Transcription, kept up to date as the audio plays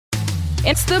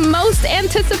It's the most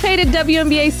anticipated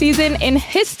WNBA season in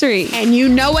history. And you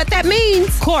know what that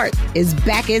means. Court is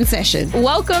back in session.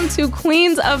 Welcome to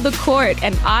Queens of the Court,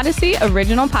 an Odyssey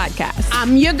original podcast.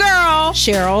 I'm your girl,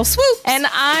 Cheryl Swoops. And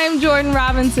I'm Jordan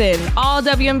Robinson. All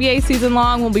WNBA season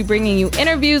long, we'll be bringing you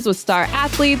interviews with star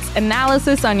athletes,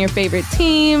 analysis on your favorite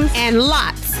teams, and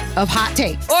lots of hot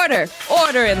takes.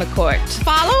 Order in the court.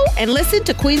 Follow and listen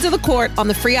to Queens of the Court on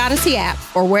the free Odyssey app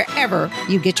or wherever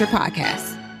you get your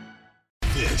podcasts.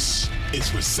 This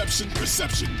is Reception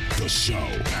Perception, the show.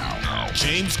 Now,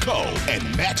 James Coe and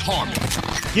Matt Harmon.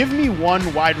 Give me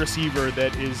one wide receiver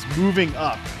that is moving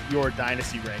up your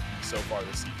dynasty rankings so far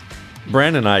this season.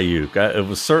 Brandon Aiyuk. It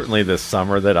was certainly this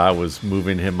summer that I was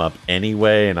moving him up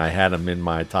anyway, and I had him in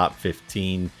my top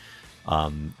 15,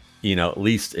 at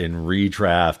least in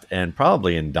redraft and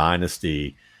probably in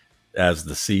dynasty as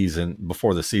the season,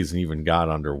 before the season even got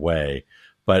underway.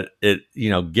 But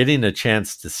getting a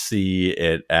chance to see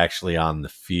it actually on the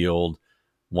field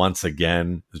once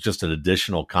again is just an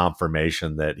additional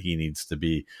confirmation that he needs to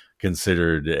be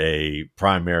considered a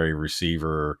primary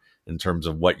receiver in terms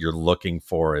of what you're looking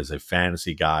for as a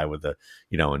fantasy guy with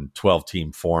in 12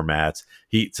 team formats.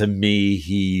 He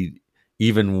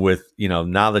even with,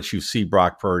 now that you see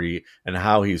Brock Purdy and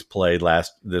how he's played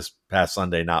this past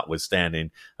Sunday,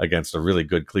 notwithstanding against a really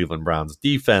good Cleveland Browns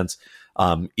defense,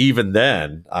 even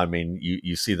then,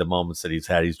 you see the moments that he's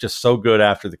had. He's just so good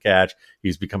after the catch.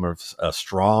 He's become a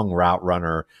strong route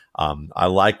runner. I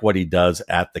like what he does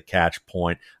at the catch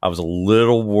point. I was a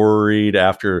little worried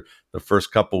after the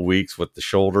first couple weeks with the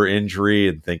shoulder injury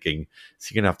and thinking, is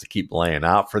he going to have to keep laying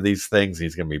out for these things?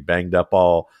 He's going to be banged up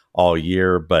all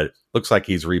year, but looks like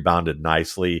he's rebounded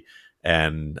nicely.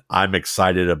 And I'm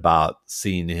excited about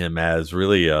seeing him as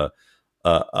really a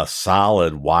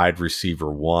solid wide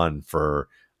receiver one for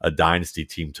a dynasty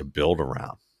team to build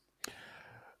around.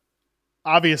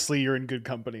 Obviously, you're in good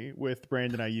company with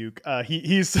Brandon Aiyuk.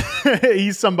 He's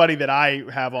he's somebody that I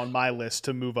have on my list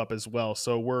to move up as well.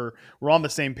 So we're on the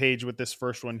same page with this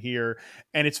first one here.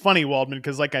 And it's funny, Waldman,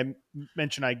 because like I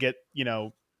mentioned, I get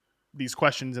these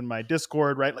questions in my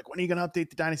Discord, right? Like, when are you going to update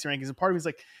the dynasty rankings? And part of me is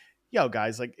like, yo,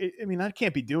 guys, like, I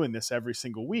can't be doing this every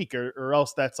single week, or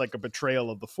else that's like a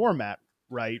betrayal of the format,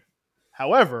 right?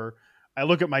 However, I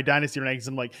look at my dynasty rankings and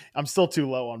I'm like, I'm still too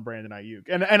low on Brandon Aiyuk.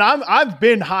 And I've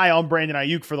been high on Brandon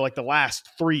Aiyuk for like the last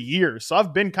 3 years. So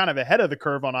I've been kind of ahead of the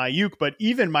curve on Aiyuk, but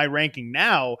even my ranking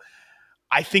now,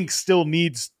 I think still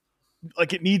needs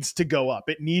to go up.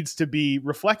 It needs to be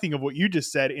reflecting of what you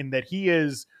just said, in that he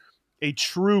is a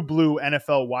true blue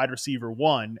NFL wide receiver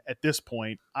one at this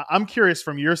point. I'm curious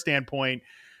from your standpoint,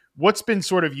 what's been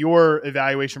sort of your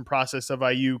evaluation process of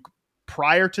Aiyuk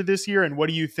prior to this year, and what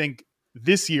do you think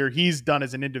this year he's done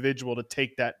as an individual to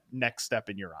take that next step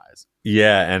in your eyes?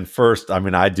 Yeah, and first,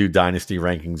 I do dynasty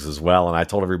rankings as well, and I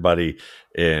told everybody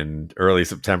in early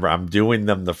September, I'm doing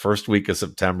them the first week of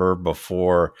September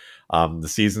before the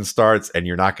season starts, and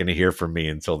you're not going to hear from me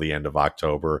until the end of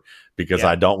October, because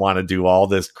I don't want to do all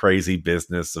this crazy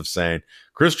business of saying,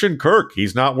 Christian Kirk,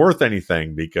 he's not worth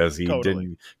anything because he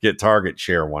didn't get target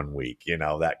share one week,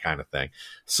 that kind of thing.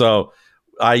 So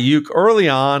Aiyuk, early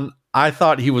on, I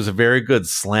thought he was a very good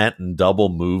slant and double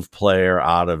move player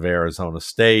out of Arizona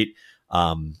State.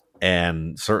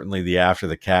 And certainly the after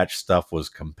the catch stuff was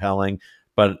compelling,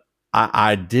 but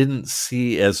I didn't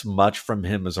see as much from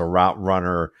him as a route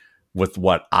runner with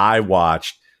what I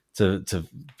watched to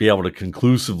be able to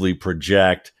conclusively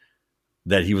project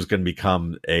that he was going to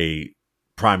become a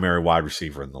primary wide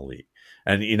receiver in the league.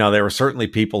 And, there were certainly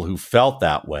people who felt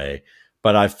that way,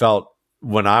 but I felt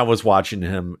when I was watching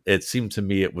him, it seemed to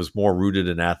me it was more rooted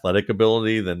in athletic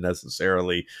ability than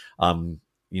necessarily,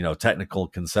 technical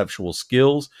conceptual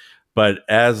skills. But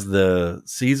as the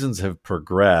seasons have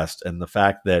progressed, and the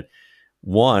fact that,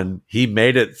 one, he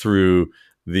made it through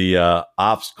the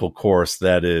obstacle course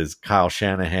that is Kyle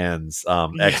Shanahan's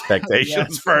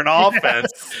expectations for an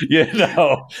offense,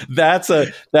 that's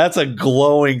a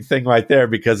glowing thing right there,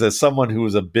 because as someone who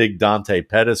was a big Dante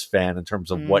Pettis fan in terms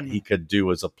of what he could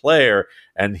do as a player,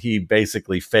 and he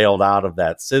basically failed out of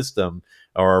that system,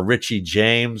 or Richie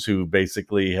James, who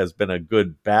basically has been a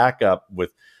good backup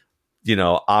with,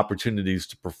 opportunities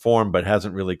to perform, but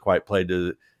hasn't really quite played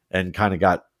and kind of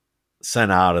got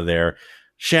sent out of there.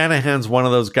 Shanahan's one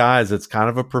of those guys that's kind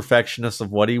of a perfectionist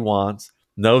of what he wants,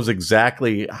 knows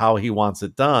exactly how he wants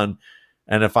it done.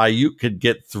 And if Aiyuk could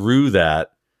get through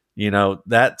that,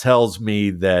 that tells me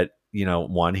that,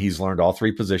 one, he's learned all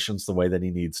three positions the way that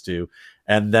he needs to.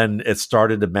 And then it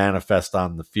started to manifest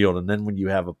on the field. And then when you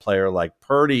have a player like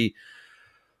Purdy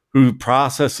who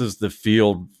processes the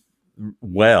field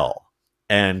well,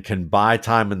 and can buy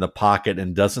time in the pocket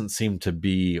and doesn't seem to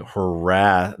be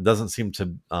harassed, doesn't seem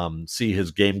to see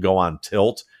his game go on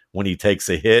tilt when he takes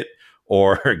a hit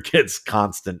or gets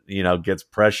gets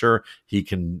pressure. He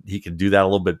can do that a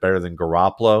little bit better than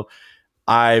Garoppolo.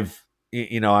 I've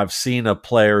seen a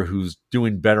player who's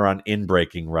doing better on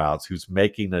in-breaking routes, who's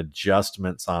making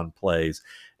adjustments on plays,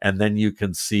 and then you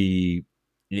can see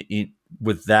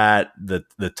with that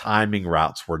the timing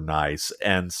routes were nice,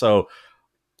 and so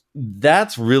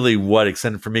that's really what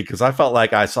extended for me, because I felt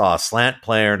like I saw a slant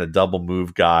player and a double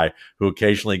move guy who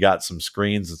occasionally got some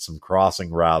screens and some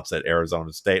crossing routes at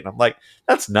Arizona State, and I'm like,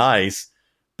 that's nice,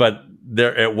 but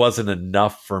it wasn't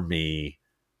enough for me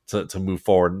to move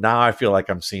forward. Now I feel like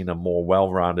I'm seeing a more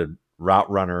well-rounded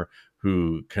route runner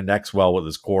who connects well with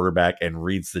his quarterback and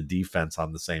reads the defense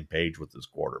on the same page with his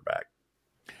quarterback.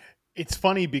 It's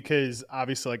funny because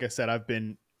obviously, like I said, I've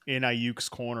been in Aiyuk's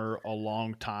corner a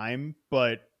long time,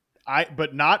 but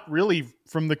not really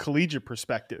from the collegiate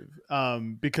perspective.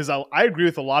 Because I agree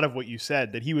with a lot of what you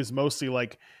said, that he was mostly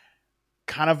like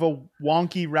kind of a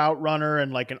wonky route runner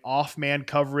and like an off man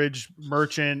coverage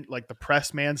merchant. Like the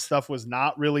press man stuff was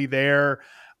not really there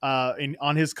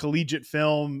on his collegiate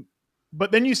film.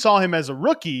 But then you saw him as a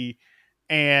rookie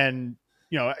and,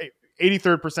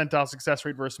 83rd percentile success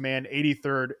rate versus man,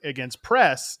 83rd against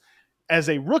press as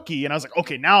a rookie. And I was like,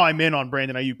 okay, now I'm in on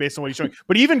Brandon Aiyuk based on what he's showing.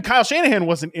 But even Kyle Shanahan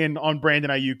wasn't in on Brandon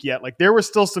Aiyuk yet. Like there were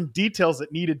still some details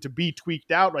that needed to be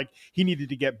tweaked out. Like he needed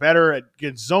to get better at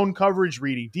zone coverage,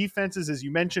 reading defenses, as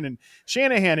you mentioned. And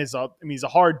Shanahan he's a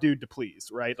hard dude to please,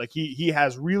 right? Like he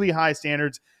has really high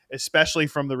standards, especially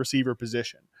from the receiver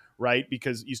position, right?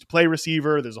 Because he used to play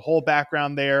receiver. There's a whole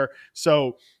background there.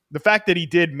 So the fact that he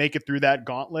did make it through that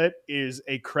gauntlet is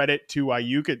a credit to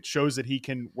Aiyuk. It shows that he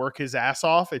can work his ass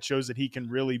off. It shows that he can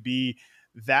really be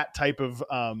that type of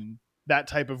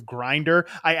grinder.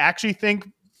 I actually think,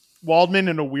 Waldman,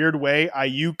 in a weird way,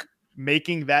 Aiyuk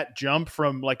making that jump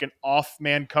from like an off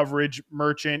man coverage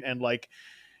merchant and like,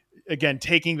 again,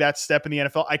 taking that step in the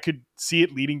NFL, I could see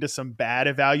it leading to some bad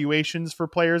evaluations for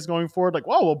players going forward. Like,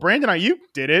 well, Brandon Aiyuk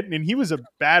did it, and he was a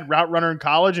bad route runner in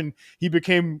college, and he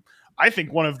became, I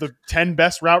think, one of the 10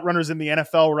 best route runners in the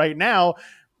NFL right now.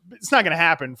 It's not going to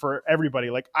happen for everybody.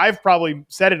 Like I've probably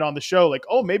said it on the show, like,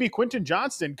 oh, maybe Quentin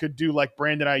Johnston could do like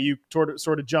Brandon Aiyuk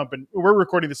sort of jump. And we're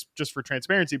recording this just for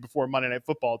transparency before Monday Night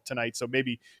Football tonight. So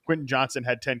maybe Quentin Johnston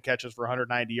had 10 catches for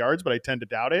 190 yards, but I tend to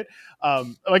doubt it.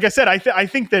 Like I said, I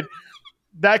think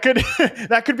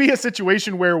that could be a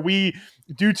situation where we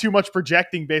do too much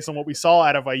projecting based on what we saw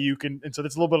out of Aiyuk. And so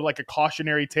that's a little bit of like a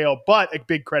cautionary tale, but a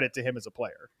big credit to him as a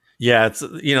player. Yeah, it's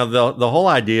the whole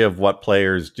idea of what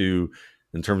players do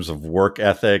in terms of work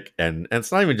ethic, and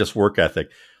it's not even just work ethic,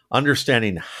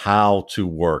 understanding how to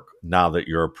work now that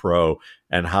you're a pro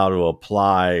and how to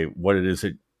apply what it is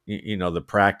that the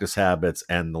practice habits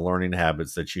and the learning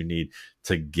habits that you need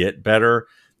to get better.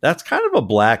 That's kind of a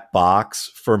black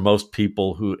box for most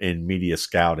people who in media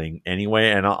scouting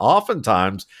anyway, and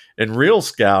oftentimes in real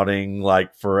scouting,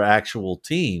 like for actual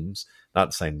teams.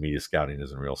 Not saying media scouting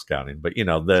isn't real scouting, but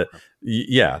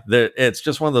it's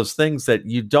just one of those things that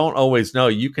you don't always know.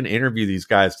 You can interview these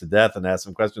guys to death and ask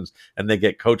them questions, and they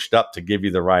get coached up to give you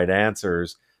the right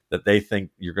answers that they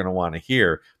think you're going to want to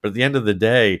hear. But at the end of the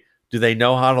day, do they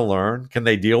know how to learn? Can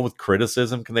they deal with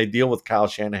criticism? Can they deal with Kyle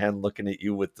Shanahan looking at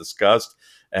you with disgust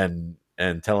and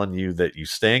telling you that you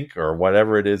stink or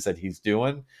whatever it is that he's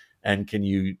doing? And can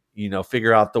you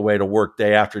figure out the way to work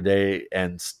day after day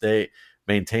and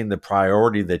maintain the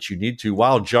priority that you need to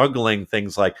while juggling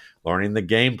things like learning the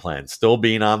game plan, still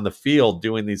being on the field,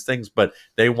 doing these things, but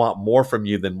they want more from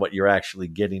you than what you're actually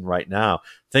getting right now.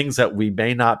 Things that we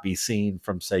may not be seeing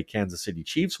from, say, Kansas City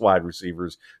Chiefs wide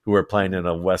receivers who are playing in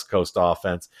a West Coast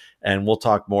offense. And we'll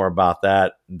talk more about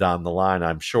that down the line,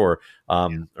 I'm sure.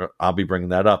 I'll be bringing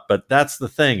that up. But that's the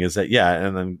thing is that,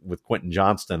 and then with Quentin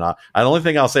Johnston, the only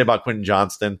thing I'll say about Quentin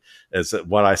Johnston is that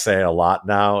what I say a lot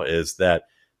now is that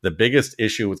the biggest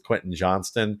issue with Quentin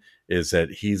Johnston is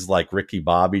that he's like Ricky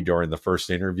Bobby during the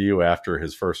first interview after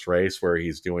his first race, where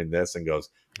he's doing this and goes,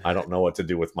 I don't know what to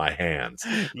do with my hands,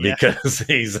 because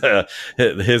his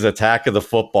attack of the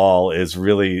football is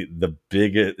really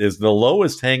the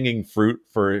lowest hanging fruit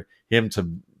for him to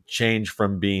change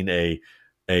from being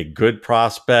a good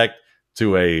prospect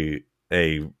to a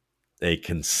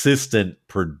consistent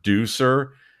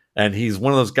producer. And he's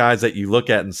one of those guys that you look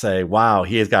at and say, wow,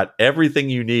 he has got everything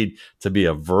you need to be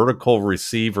a vertical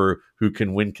receiver who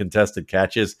can win contested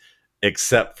catches,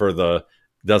 except for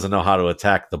doesn't know how to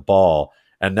attack the ball.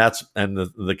 And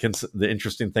the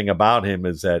interesting thing about him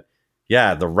is that,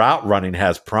 the route running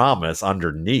has promise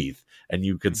underneath. and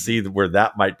you could see where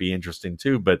that might be interesting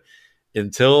too. But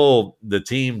until the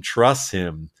team trusts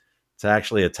him to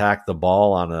actually attack the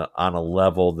ball on a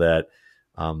level that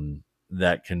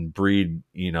that can breed,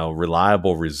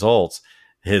 reliable results,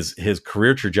 his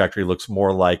career trajectory looks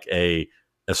more like a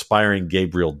aspiring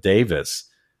Gabriel Davis,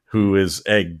 who is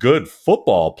a good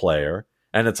football player,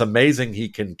 and it's amazing he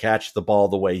can catch the ball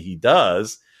the way he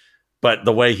does. But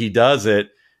the way he does it,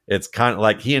 it's kind of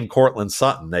like he and Cortland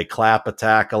Sutton. They clap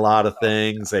attack a lot of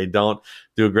things. They don't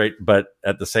do a great, but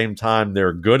at the same time,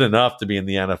 they're good enough to be in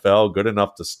the NFL, good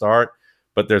enough to start.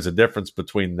 But there's a difference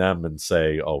between them and,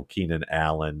 say, Keenan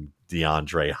Allen,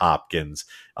 DeAndre Hopkins,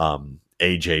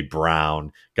 A.J.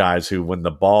 Brown, guys who, when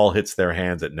the ball hits their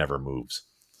hands, it never moves.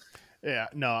 Yeah,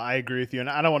 no, I agree with you. And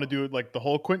I don't want to do like the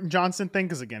whole Quentin Johnson thing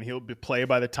because, again, he'll be play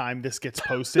by the time this gets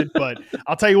posted. But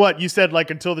I'll tell you what, you said like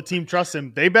until the team trusts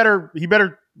him, he better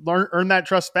earn that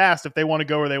trust fast if they want to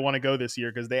go where they want to go this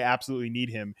year, because they absolutely need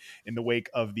him in the wake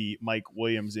of the Mike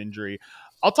Williams injury.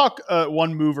 I'll talk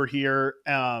one mover here.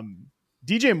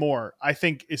 DJ Moore, I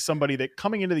think, is somebody that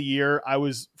coming into the year, I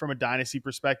was, from a dynasty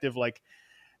perspective, like,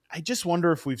 I just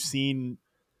wonder if we've seen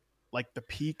like the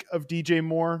peak of DJ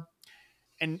Moore.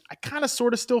 And I kind of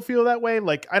sort of still feel that way.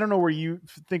 Like, I don't know where you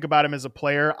think about him as a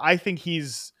player. I think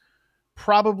he's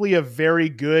probably a very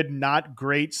good, not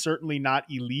great, certainly not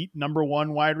elite number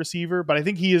one wide receiver, but I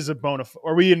think he is a bona fide.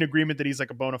 Are we in agreement that he's like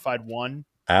a bona fide one?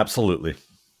 Absolutely.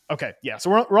 Okay. Yeah.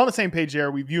 So we're on the same page there.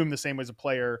 We view him the same way as a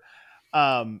player.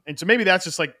 And so maybe that's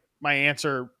just like my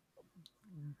answer.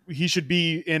 He should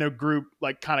be in a group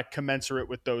like kind of commensurate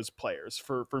with those players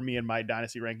for me in my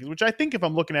dynasty rankings, which I think if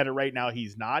I'm looking at it right now,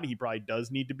 he's not. He probably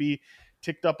does need to be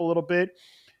ticked up a little bit.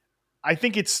 I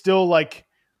think it's still like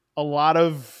a lot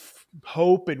of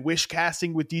hope and wish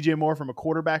casting with DJ Moore from a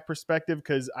quarterback perspective,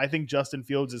 because I think Justin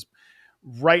Fields is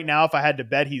right now, if I had to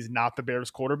bet, he's not the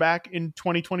Bears quarterback in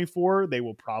 2024. They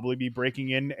will probably be breaking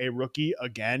in a rookie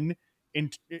again in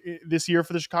this year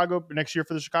for the next year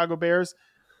for the Chicago Bears.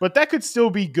 But that could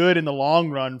still be good in the long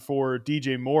run for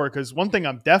DJ Moore, because one thing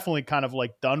I'm definitely kind of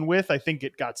like done with, I think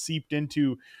it got seeped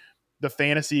into the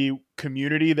fantasy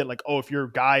community that like, if your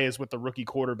guy is with the rookie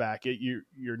quarterback,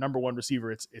 your number one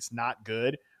receiver, it's not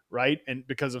good, right? And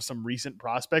because of some recent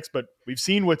prospects, but we've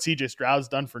seen what CJ Stroud's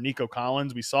done for Nico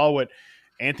Collins. We saw what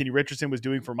Anthony Richardson was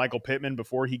doing for Michael Pittman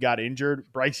before he got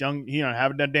injured. Bryce Young,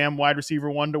 having a damn wide receiver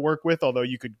one to work with, although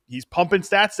he's pumping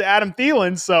stats to Adam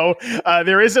Thielen. So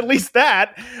there is at least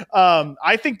that.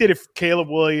 I think that if Caleb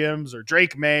Williams or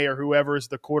Drake May or whoever is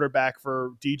the quarterback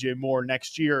for DJ Moore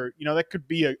next year, that could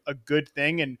be a good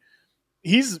thing. And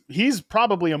he's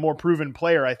probably a more proven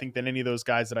player, I think, than any of those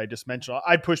guys that I just mentioned.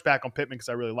 I'd push back on Pittman because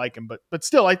I really like him, but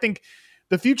still, I think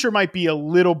the future might be a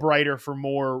little brighter for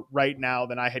Moore right now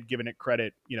than I had given it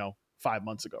credit, 5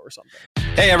 months ago or something.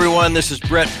 Hey everyone, this is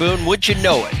Brett Boone. Would you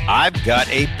know it? I've got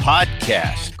a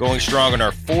podcast going strong in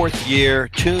our 4th year.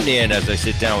 Tune in as I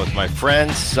sit down with my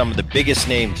friends, some of the biggest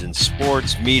names in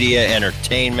sports, media,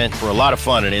 entertainment, for a lot of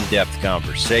fun and in-depth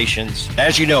conversations.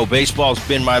 As you know, baseball's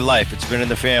been my life. It's been in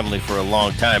the family for a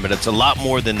long time, but it's a lot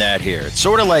more than that here. It's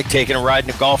sort of like taking a ride in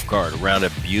a golf cart around a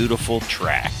beautiful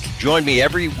track. Join me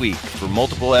every week for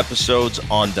multiple episodes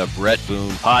on the Brett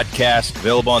Boone Podcast,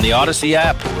 available on the Odyssey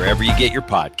app or wherever you get your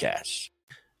podcasts.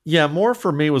 Yeah, Moore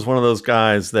for me was one of those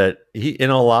guys that in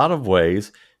a lot of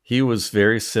ways, he was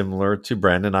very similar to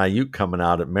Brandon Aiyuk coming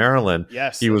out at Maryland.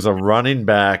 Yes. He was a running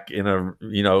back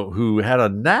who had a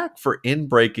knack for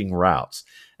in-breaking routes.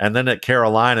 And then at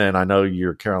Carolina, and I know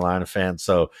you're a Carolina fan,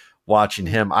 so watching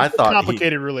him, I thought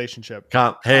complicated relationship.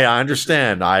 Hey, I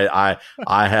understand. I'm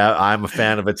a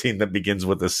fan of a team that begins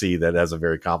with a C that has a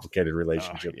very complicated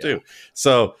relationship too.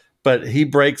 So, but he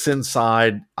breaks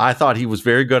inside. I thought he was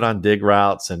very good on dig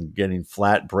routes and getting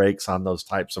flat breaks on those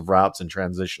types of routes and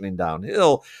transitioning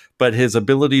downhill. But his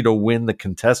ability to win the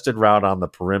contested route on the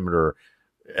perimeter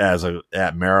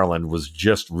at Maryland was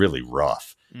just really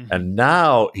rough. Mm-hmm. And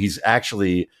now he's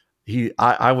actually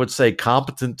I would say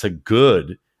competent to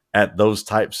good at those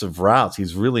types of routes.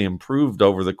 He's really improved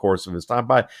over the course of his time.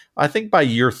 I think by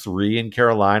year 3 in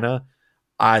Carolina,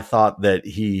 I thought that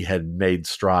he had made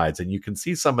strides, and you can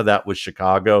see some of that with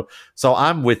Chicago. So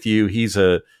I'm with you.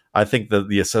 I think that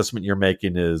the assessment you're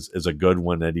making is a good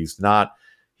one, that he's not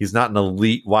an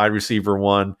elite wide receiver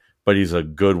one, but he's a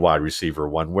good wide receiver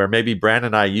one, where maybe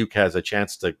Brandon Aiyuk has a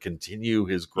chance to continue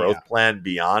his growth plan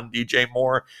beyond DJ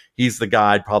Moore. He's the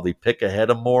guy I'd probably pick ahead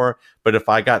of Moore. But if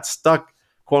I got stuck,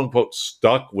 quote unquote,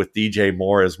 stuck with DJ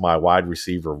Moore as my wide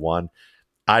receiver one,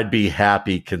 I'd be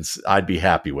happy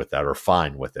with that, or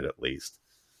fine with it at least.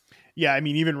 Yeah, I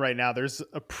mean, even right now, there's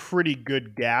a pretty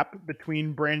good gap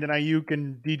between Brandon Aiyuk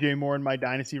and DJ Moore in my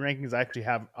dynasty rankings. I actually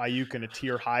have Aiyuk in a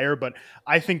tier higher, but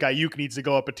I think Aiyuk needs to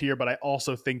go up a tier, but I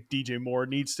also think DJ Moore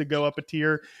needs to go up a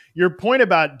tier. Your point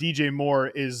about DJ Moore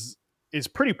is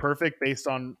pretty perfect based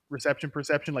on reception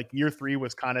perception. Like year 3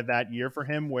 was kind of that year for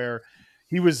him where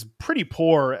he was pretty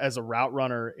poor as a route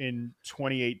runner in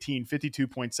 2018,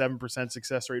 52.7%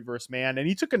 success rate versus man. And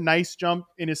he took a nice jump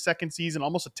in his second season,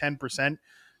 almost a 10%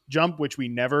 jump, which we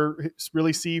never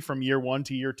really see from year 1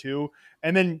 to year 2.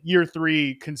 And then year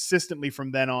 3, consistently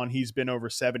from then on, he's been over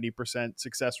 70%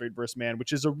 success rate versus man,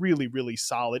 which is a really, really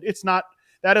solid. It's not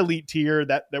that elite tier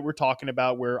that we're talking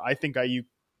about where I think Aiyuk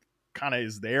kind of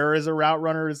is there as a route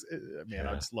runner.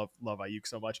 I just love Aiyuk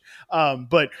so much.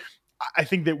 But I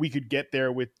think that we could get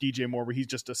there with DJ Moore, where he's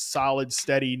just a solid,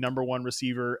 steady number 1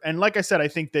 receiver. And like I said, I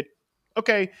think that,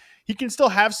 okay, he can still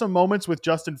have some moments with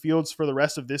Justin Fields for the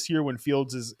rest of this year when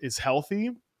Fields is healthy.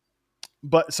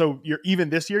 But so even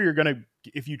this year, you're going to,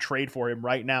 if you trade for him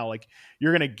right now, like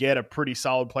you're going to get a pretty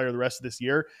solid player the rest of this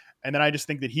year. And then I just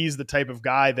think that he's the type of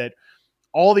guy that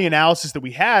all the analysis that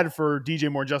we had for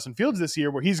DJ Moore and Justin Fields this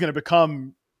year, where he's going to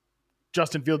become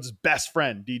Justin Fields' best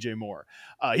friend, DJ Moore.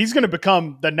 He's going to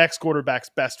become the next quarterback's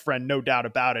best friend, no doubt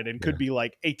about it, and could be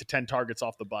like 8 to 10 targets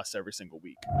off the bus every single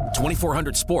week.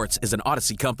 2400 Sports is an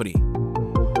Odyssey company.